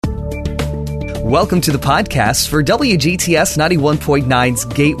Welcome to the podcast for WGTS 91.9's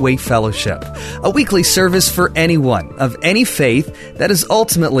Gateway Fellowship, a weekly service for anyone of any faith that is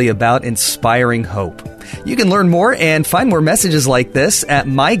ultimately about inspiring hope. You can learn more and find more messages like this at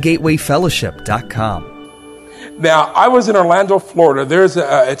mygatewayfellowship.com. Now, I was in Orlando, Florida.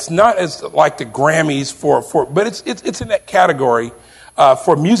 It's not as like the Grammys but it's in that category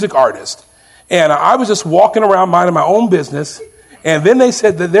for music artists. And I was just walking around minding my own business. And then they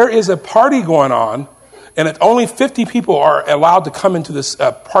said that there is a party going on, and that only 50 people are allowed to come into this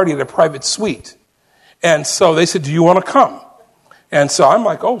party at a private suite. And so they said, do you want to come? And so I'm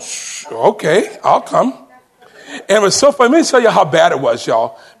like, okay, I'll come. And it was so funny. Let me tell you how bad it was,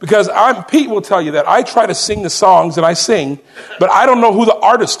 y'all. Because Pete will tell you that I try to sing the songs that I sing, but I don't know who the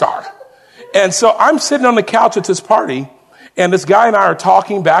artists are. And so I'm sitting on the couch at this party, and this guy and I are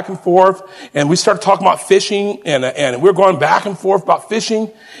talking back and forth, and we started talking about fishing, and we're going back and forth about fishing.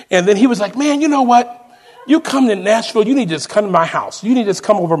 And then he was like, man, you know what? You come to Nashville, you need to just come to my house. You need to just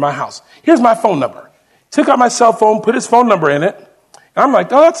come over to my house. Here's my phone number. Took out my cell phone, put his phone number in it. And I'm like,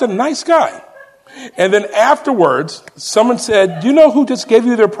 oh, that's a nice guy. And then afterwards, someone said, do you know who just gave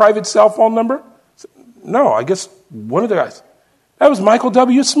you their private cell phone number? I said, no, I guess one of the guys. That was Michael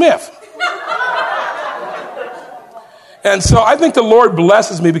W. Smith. And so I think the Lord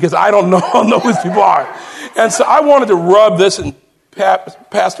blesses me because I don't know who these people are. And so I wanted to rub this in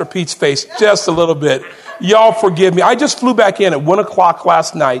Pastor Pete's face just a little bit. Y'all forgive me. I just flew back in at 1 o'clock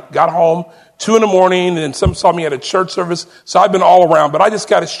last night, got home 2 in the morning, and some saw me at a church service. So I've been all around, but I just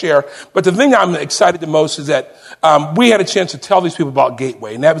got to share. But the thing I'm excited the most is that we had a chance to tell these people about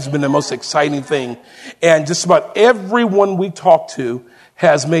Gateway, and that has been the most exciting thing. And just about everyone we talked to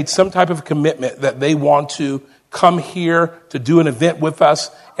has made some type of commitment that they want to come here to do an event with us,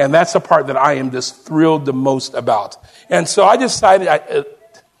 and that's the part that I am just thrilled the most about. And so I decided to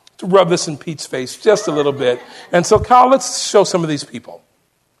rub this in Pete's face just a little bit. And so, Kyle, let's show some of these people.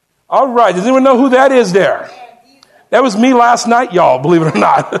 All right, does anyone know who that is there? That was me last night, y'all, believe it or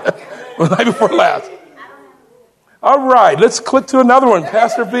not. The night before last. All right, let's click to another one,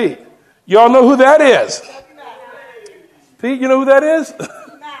 Pastor Pete. Y'all know who that is? Pete, you know who that is?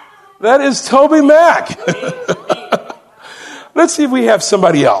 That is Toby Mack. Let's see if we have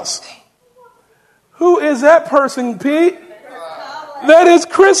somebody else. Who is that person, Pete? That is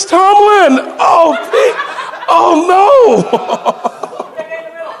Chris Tomlin. Oh, Pete. Oh, no.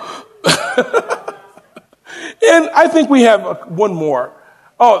 And I think we have one more.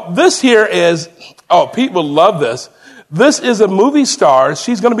 Oh, this here is, Pete will love this. This is a movie star.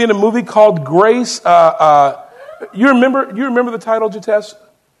 She's going to be in a movie called Grace. You remember the title, Jitesh?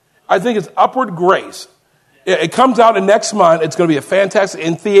 I think it's Upward Grace. It comes out in next month. It's going to be a fantastic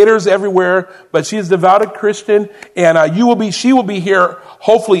in theaters everywhere. But she's a devout Christian, and she will be here.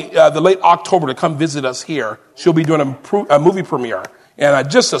 Hopefully, the late October to come visit us here. She'll be doing a movie premiere, and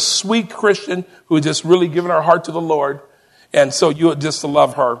just a sweet Christian who has just really given her heart to the Lord, and so you just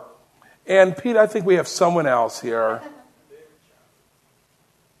love her. And Pete, I think we have someone else here.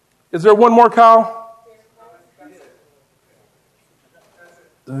 Is there one more, Kyle?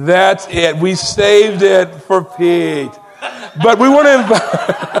 That's it. We saved it for Pete. But we want to invite...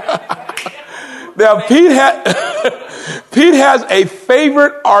 Now, Pete has a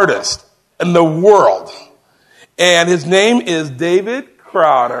favorite artist in the world. And his name is David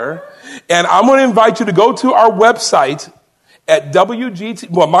Crowder. And I'm going to invite you to go to our website at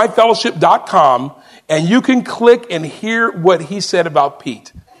myfellowship.com. And you can click and hear what he said about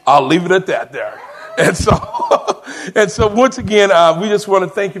Pete. I'll leave it at that there. And so once again, we just want to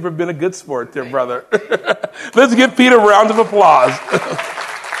thank you for being a good sport there, brother. Let's give Pete a round of applause.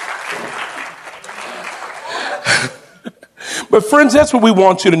 But friends, that's what we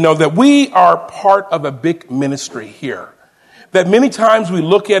want you to know, that we are part of a big ministry here. That many times we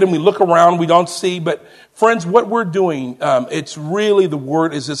look at and we look around, we don't see. But friends, what we're doing, it's really the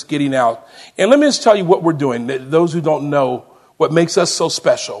word is just getting out. And let me just tell you what we're doing. Those who don't know what makes us so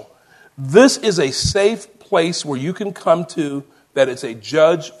special. This is a safe place where you can come to that is a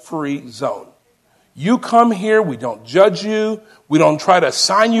judge-free zone. You come here, we don't judge you. We don't try to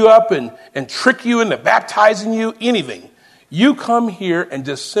sign you up and trick you into baptizing you, anything. You come here and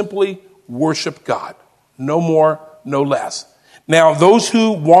just simply worship God. No more, no less. Now, those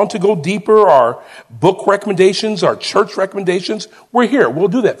who want to go deeper, our book recommendations, our church recommendations, we're here. We'll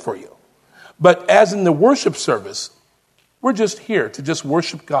do that for you. But as in the worship service, we're just here to just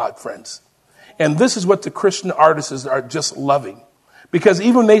worship God, friends. And this is what the Christian artists are just loving. Because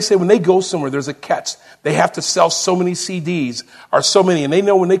even they say when they go somewhere, there's a catch. They have to sell so many CDs or so many. And they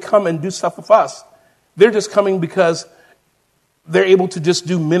know when they come and do stuff with us, they're just coming because they're able to just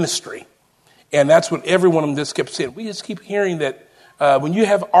do ministry. And that's what every one of them just kept saying. We just keep hearing that when you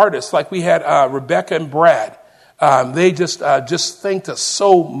have artists like we had Rebecca and Brad, they just thanked us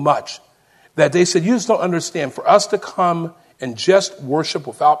so much that they said, you just don't understand. For us to come and just worship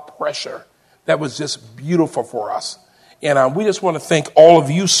without pressure, that was just beautiful for us. And we just want to thank all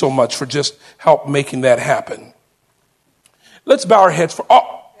of you so much for just help making that happen. Let's bow our heads for,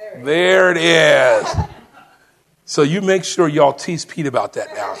 there it is. So you make sure y'all tease Pete about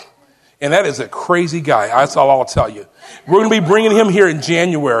that now. And that is a crazy guy. That's all I'll tell you. We're going to be bringing him here in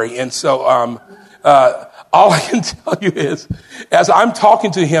January. And so all I can tell you is, as I'm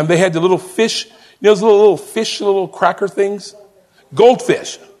talking to him, they had the little fish, those little fish, little cracker things,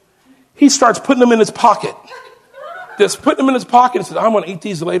 goldfish. He starts putting them in his pocket. Just putting them in his pocket and says, I'm going to eat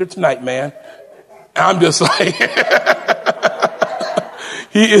these later tonight, man. And I'm just like,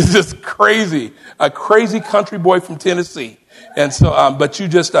 he is just crazy, a crazy country boy from Tennessee. And so, but you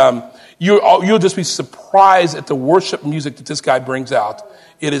just, you'll just be surprised at the worship music that this guy brings out.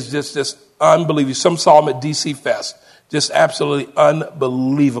 It is just unbelievable. Some saw him at DC Fest. Just absolutely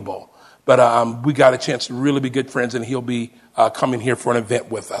unbelievable. But we got a chance to really be good friends, and he'll be coming here for an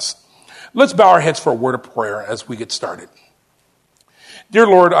event with us. Let's bow our heads for a word of prayer as we get started. Dear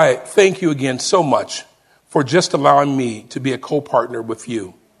Lord, I thank you again so much for just allowing me to be a co-partner with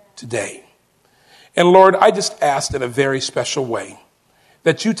you today. And Lord, I just asked in a very special way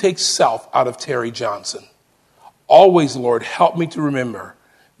that you take self out of Terry Johnson. Always, Lord, help me to remember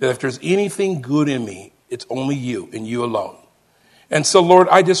that if there's anything good in me, it's only you and you alone. And so, Lord,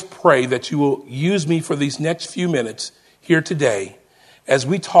 I just pray that you will use me for these next few minutes here today as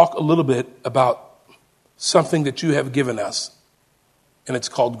we talk a little bit about something that you have given us, and it's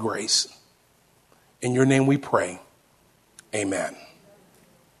called grace. In your name we pray. Amen.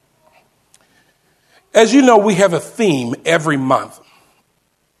 As you know, we have a theme every month,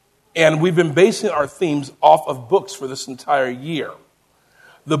 and we've been basing our themes off of books for this entire year.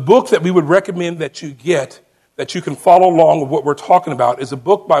 The book that we would recommend that you get, that you can follow along with what we're talking about, is a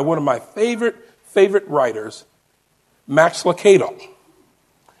book by one of my favorite writers, Max Lucado.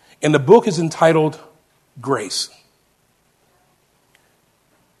 And the book is entitled Grace.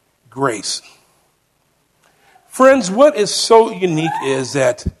 Grace. Friends, what is so unique is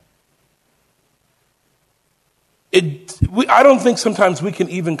that I don't think sometimes we can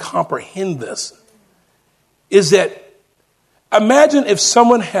even comprehend this, is that imagine if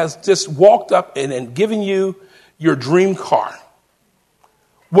someone has just walked up and given you your dream car.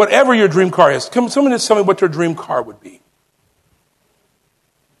 Whatever your dream car is. Someone just tell me what your dream car would be.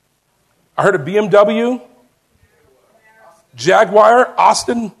 I heard a BMW, Jaguar,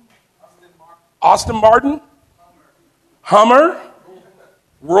 Aston Martin, Hummer,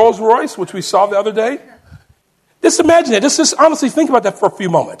 Rolls Royce, which we saw the other day. Just imagine it. Just honestly think about that for a few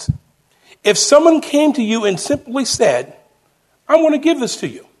moments. If someone came to you and simply said, I want to give this to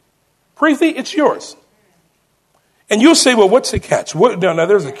you. Preeti, it's yours. And you'll say, well, what's the catch? No,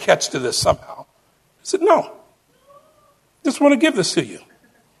 there's a catch to this somehow. I said, no. Just want to give this to you.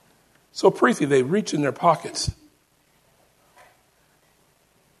 So Preeti, they reach in their pockets.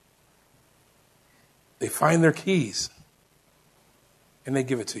 They find their keys. And they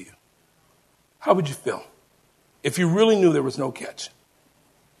give it to you. How would you feel? If you really knew there was no catch.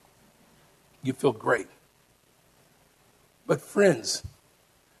 You'd feel great. But friends,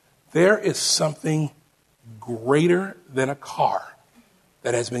 there is something greater than a car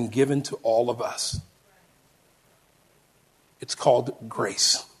that has been given to all of us. It's called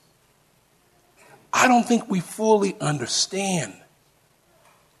grace. I don't think we fully understand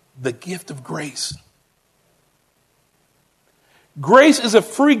the gift of grace. Grace is a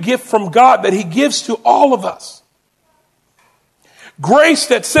free gift from God that he gives to all of us. Grace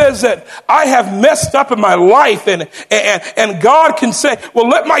that says that I have messed up in my life and God can say, well,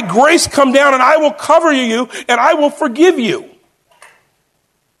 let my grace come down and I will cover you and I will forgive you.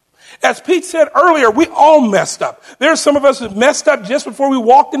 As Pete said earlier, we all messed up. There are some of us who messed up just before we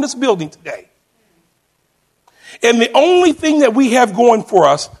walked in this building today. And the only thing that we have going for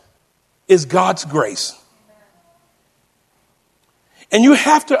us is God's grace. And you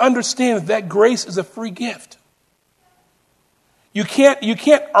have to understand that grace is a free gift. You can't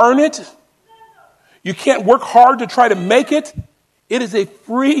earn it. You can't work hard to try to make it. It is a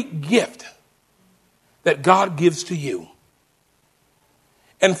free gift that God gives to you.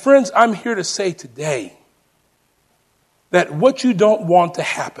 And friends, I'm here to say today that what you don't want to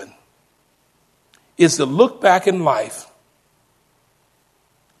happen is to look back in life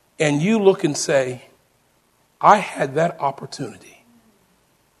and you look and say, I had that opportunity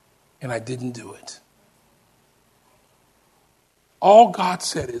and I didn't do it. All God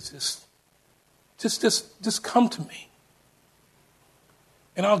said is just Just come to me.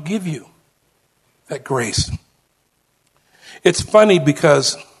 And I'll give you that grace. It's funny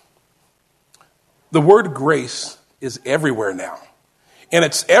because the word grace is everywhere now. And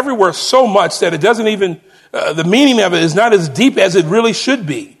it's everywhere so much that it doesn't even, the meaning of it is not as deep as it really should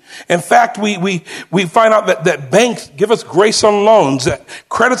be. In fact, we find out that banks give us grace on loans, that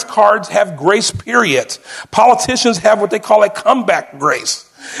credit cards have grace periods. Politicians have what they call a comeback grace.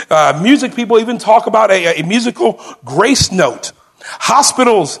 Music people even talk about a musical grace note.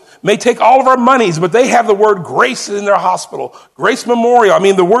 Hospitals may take all of our monies, but they have the word grace in their hospital. Grace Memorial. I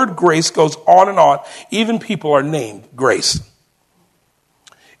mean, the word grace goes on and on. Even people are named grace.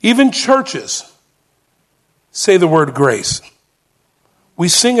 Even churches say the word grace. We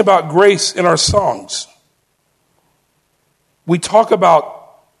sing about grace in our songs. We talk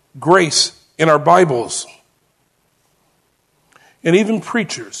about grace in our Bibles. And even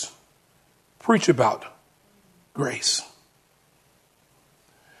preachers preach about grace.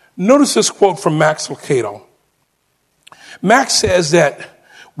 Notice this quote from Max Lucado. Max says that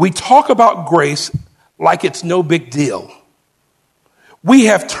we talk about grace like it's no big deal. We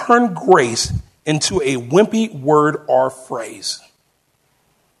have turned grace into a wimpy word or phrase.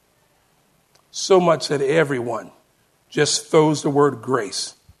 So much that everyone just throws the word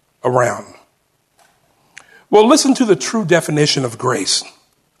grace around. Well, listen to the true definition of grace.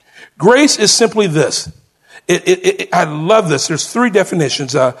 Grace is simply this. I love this. There's three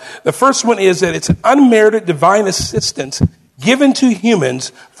definitions. The first one is that it's an unmerited divine assistance given to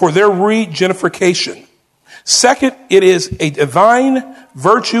humans for their regenerification. Second, it is a divine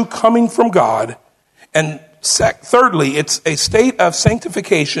virtue coming from God. And thirdly, it's a state of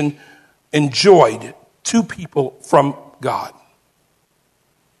sanctification enjoyed to people from God.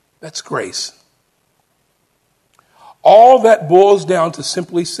 That's grace. All that boils down to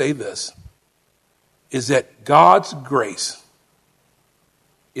simply say this, is that God's grace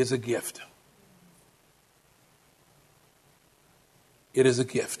is a gift. It is a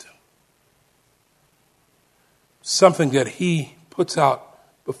gift. Something that he puts out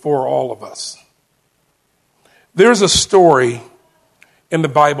before all of us. There's a story in the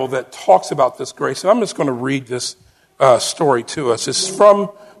Bible that talks about this grace. And I'm just going to read this story to us. It's from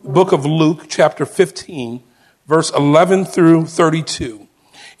the book of Luke, chapter 15, verse 11 through 32.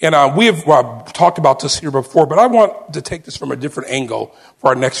 And we have talked about this here before, but I want to take this from a different angle for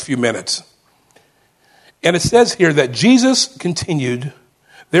our next few minutes. And it says here that Jesus continued,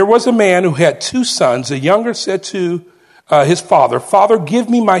 there was a man who had two sons. The younger said to his father, "Father,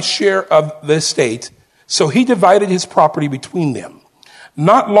 give me my share of the estate." So he divided his property between them.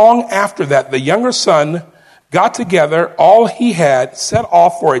 Not long after that, the younger son got together all he had, set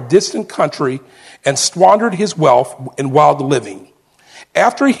off for a distant country, and squandered his wealth in wild living.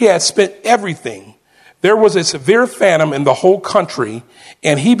 After he had spent everything, there was a severe famine in the whole country,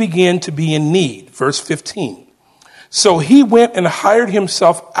 and he began to be in need. Verse 15. So he went and hired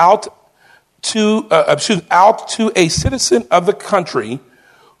himself out to a citizen of the country,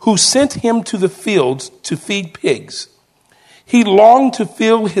 who sent him to the fields to feed pigs. He longed to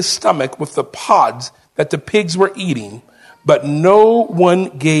fill his stomach with the pods that the pigs were eating, but no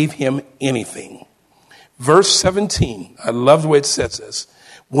one gave him anything. Verse 17, I love the way it says this.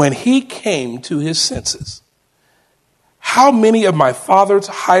 When he came to his senses, how many of my father's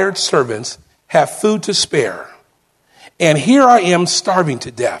hired servants have food to spare? And here I am starving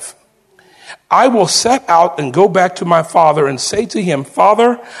to death. I will set out and go back to my father and say to him,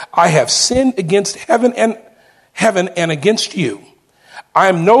 Father, I have sinned against heaven and against you. I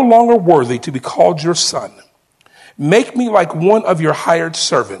am no longer worthy to be called your son. Make me like one of your hired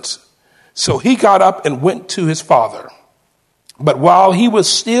servants. So he got up and went to his father. But while he was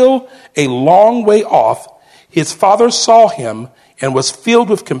still a long way off, his father saw him and was filled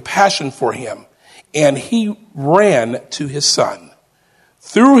with compassion for him. And he ran to his son,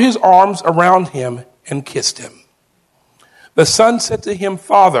 threw his arms around him, and kissed him. The son said to him,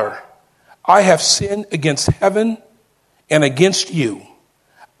 Father, I have sinned against heaven and against you.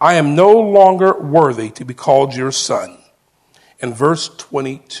 I am no longer worthy to be called your son. In verse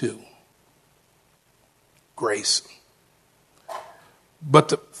 22. Grace. But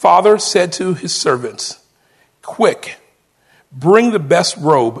the father said to his servants, quick, bring the best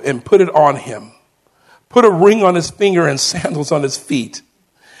robe and put it on him. Put a ring on his finger and sandals on his feet.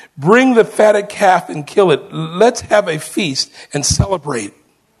 Bring the fatted calf and kill it. Let's have a feast and celebrate.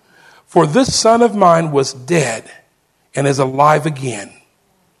 For this son of mine was dead and is alive again.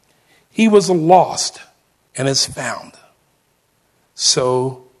 He was lost and is found.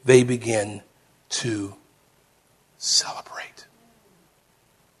 So they begin to celebrate.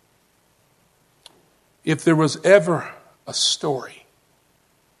 If there was ever a story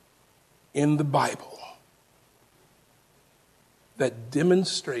in the Bible that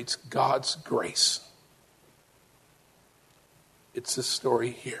demonstrates God's grace, it's this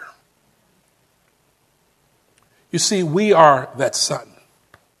story here. You see, we are that son.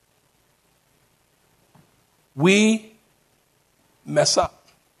 We mess up.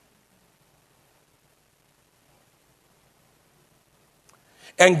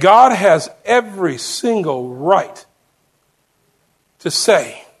 And God has every single right to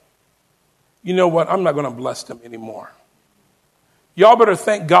say, you know what, I'm not going to bless them anymore. Y'all better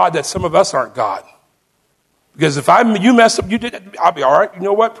thank God that some of us aren't God. Because if you mess up, you did, I'll be all right. You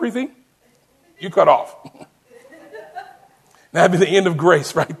know what, Preeti? You cut off. That'd be the end of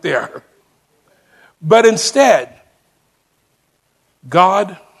grace right there. But instead,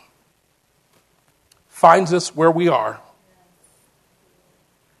 God finds us where we are.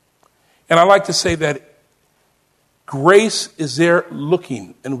 And I like to say that grace is there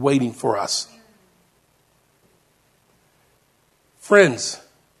looking and waiting for us. Friends,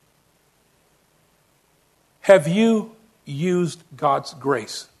 have you used God's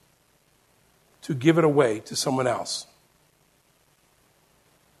grace to give it away to someone else?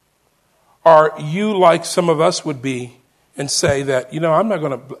 Are you like some of us would be and say that, I'm not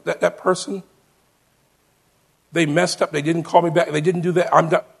going to, that person, they messed up, they didn't call me back, they didn't do that, I'm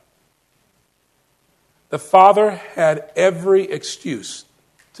done. The father had every excuse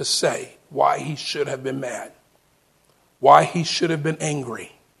to say why he should have been mad, why he should have been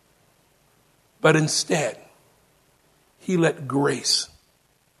angry. But instead, he let grace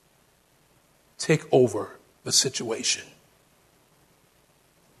take over the situation.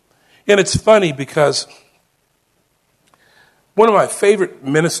 And it's funny because one of my favorite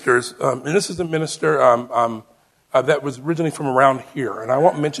ministers, and this is a minister that was originally from around here, and I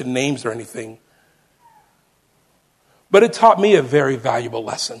won't mention names or anything, but it taught me a very valuable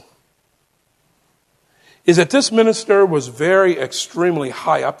lesson, is that this minister was very extremely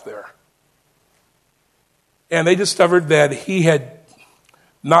high up there. And they discovered that he had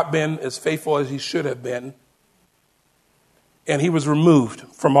not been as faithful as he should have been. And he was removed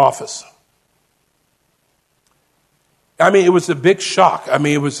from office. I mean, it was a big shock. I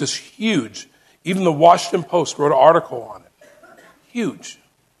mean, it was just huge. Even the Washington Post wrote an article on it. Huge.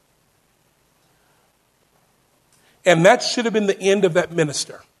 And that should have been the end of that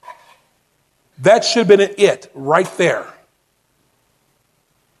minister. That should have been it right there.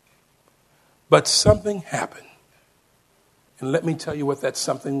 But something happened. And let me tell you what that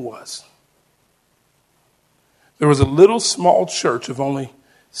something was. There was a little small church of only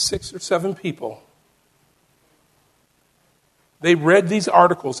 6 or 7 people. They read these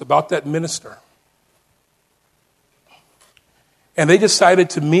articles about that minister. And they decided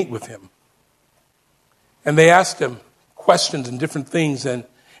to meet with him. And they asked him questions and different things. And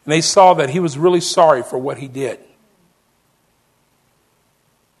they saw that he was really sorry for what he did.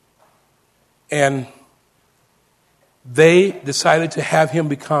 And they decided to have him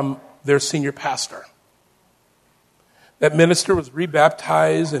become their senior pastor. That minister was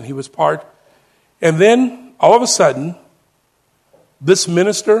rebaptized and he was part. And then all of a sudden, this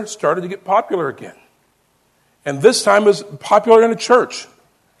minister started to get popular again. And this time it was popular in a church.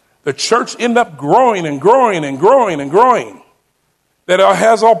 The church ended up growing and growing and growing and growing. That it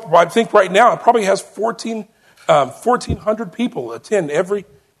has I think right now, it probably has 1,400 people attend every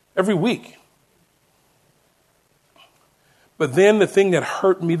week. But then the thing that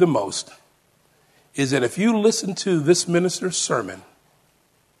hurt me the most is that if you listen to this minister's sermon,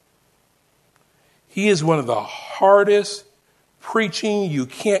 he is one of the hardest preaching, you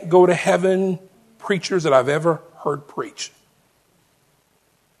can't go to heaven preachers that I've ever heard preach.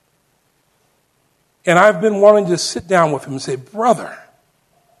 And I've been wanting to sit down with him and say, brother,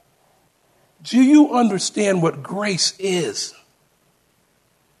 do you understand what grace is?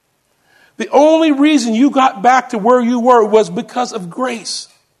 The only reason you got back to where you were was because of grace.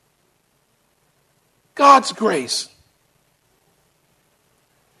 God's grace.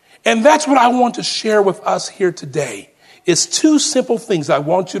 And that's what I want to share with us here today. It's 2 simple things I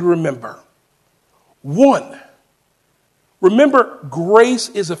want you to remember. 1, remember, grace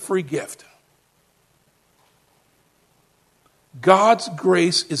is a free gift. God's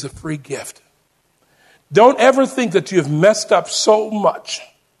grace is a free gift. Don't ever think that you've messed up so much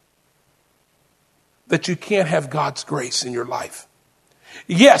that you can't have God's grace in your life.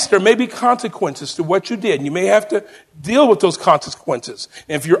 Yes, there may be consequences to what you did, and you may have to deal with those consequences.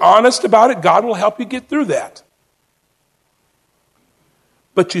 And if you're honest about it, God will help you get through that.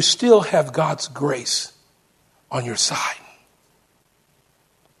 But you still have God's grace on your side.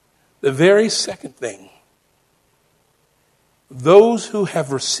 The very second thing, those who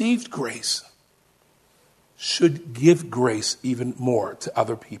have received grace should give grace even more to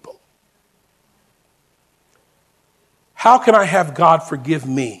other people. How can I have God forgive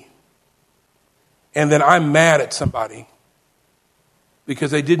me and then I'm mad at somebody because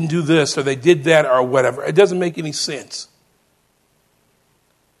they didn't do this or they did that or whatever? It doesn't make any sense.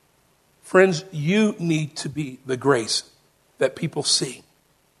 Friends, you need to be the grace that people see.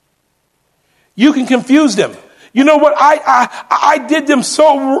 You can confuse them. You know what? I did them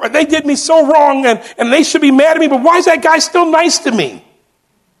they did me so wrong and they should be mad at me, but why is that guy still nice to me?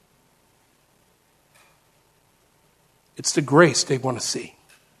 It's the grace they want to see.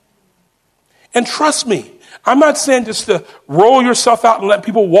 And trust me, I'm not saying just to roll yourself out and let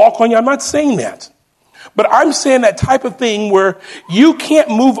people walk on you. I'm not saying that. But I'm saying that type of thing where you can't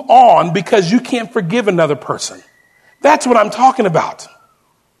move on because you can't forgive another person. That's what I'm talking about.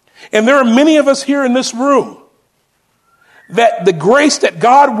 And there are many of us here in this room that the grace that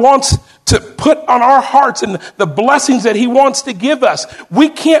God wants to put on our hearts and the blessings that he wants to give us, we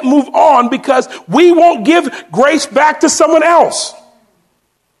can't move on because we won't give grace back to someone else.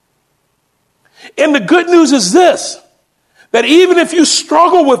 And the good news is this, that even if you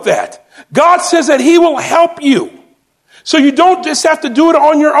struggle with that, God says that he will help you. So you don't just have to do it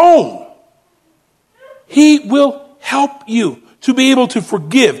on your own. He will help you to be able to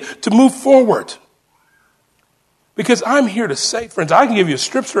forgive, to move forward. Because I'm here to say, friends, I can give you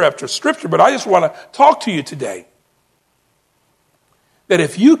scripture after scripture, but I just want to talk to you today that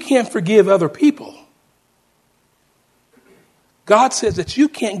if you can't forgive other people, God says that you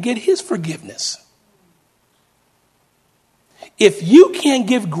can't get his forgiveness. If you can't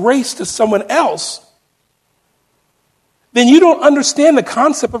give grace to someone else, then you don't understand the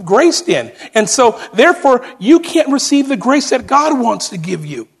concept of grace then. And so, therefore, you can't receive the grace that God wants to give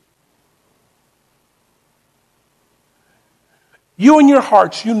you. You in your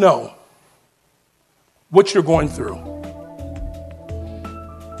hearts, you know what you're going through.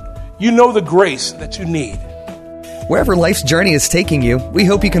 You know the grace that you need. Wherever life's journey is taking you, we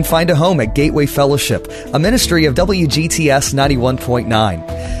hope you can find a home at Gateway Fellowship, a ministry of WGTS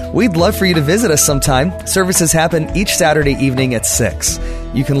 91.9. We'd love for you to visit us sometime. Services happen each Saturday evening at 6.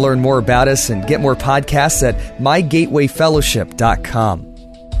 You can learn more about us and get more podcasts at mygatewayfellowship.com.